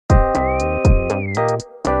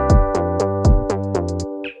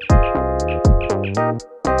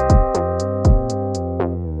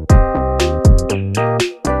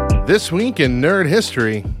This week in Nerd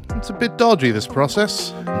History. It's a bit dodgy, this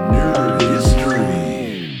process. Nerd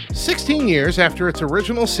History. 16 years after its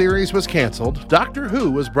original series was canceled, Doctor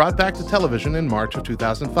Who was brought back to television in March of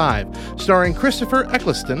 2005, starring Christopher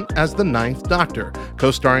Eccleston as the Ninth Doctor,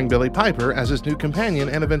 co-starring Billie Piper as his new companion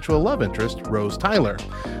and eventual love interest, Rose Tyler.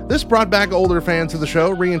 This brought back older fans of the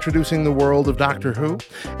show, reintroducing the world of Doctor Who,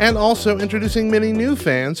 and also introducing many new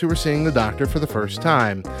fans who were seeing the Doctor for the first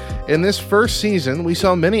time. In this first season, we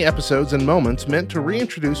saw many episodes and moments meant to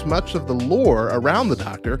reintroduce much of the lore around the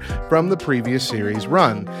Doctor from the previous series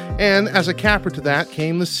run. And as a capper to that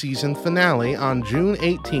came the season finale on June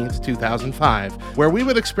 18th, 2005, where we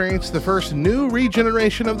would experience the first new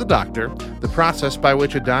regeneration of the Doctor, the process by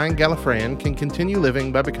which a dying Gallifreyan can continue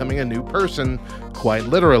living by becoming a new person, quite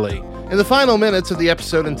literally. In the final minutes of the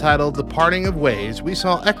episode entitled The Parting of Ways, we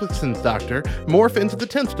saw Eccleston's Doctor morph into the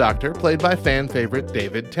 10th Doctor, played by fan favorite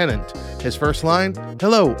David Tennant. His first line,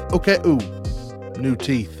 "Hello, okay, ooh, new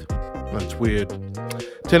teeth." That's weird.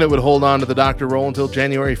 Tennant would hold on to the Doctor role until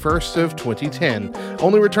January 1st of 2010,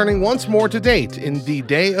 only returning once more to date in the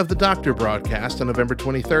Day of the Doctor broadcast on November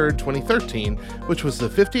 23rd, 2013, which was the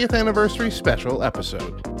 50th anniversary special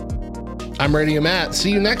episode. I'm Radio Matt.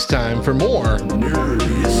 See you next time for more Nerd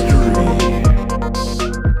History.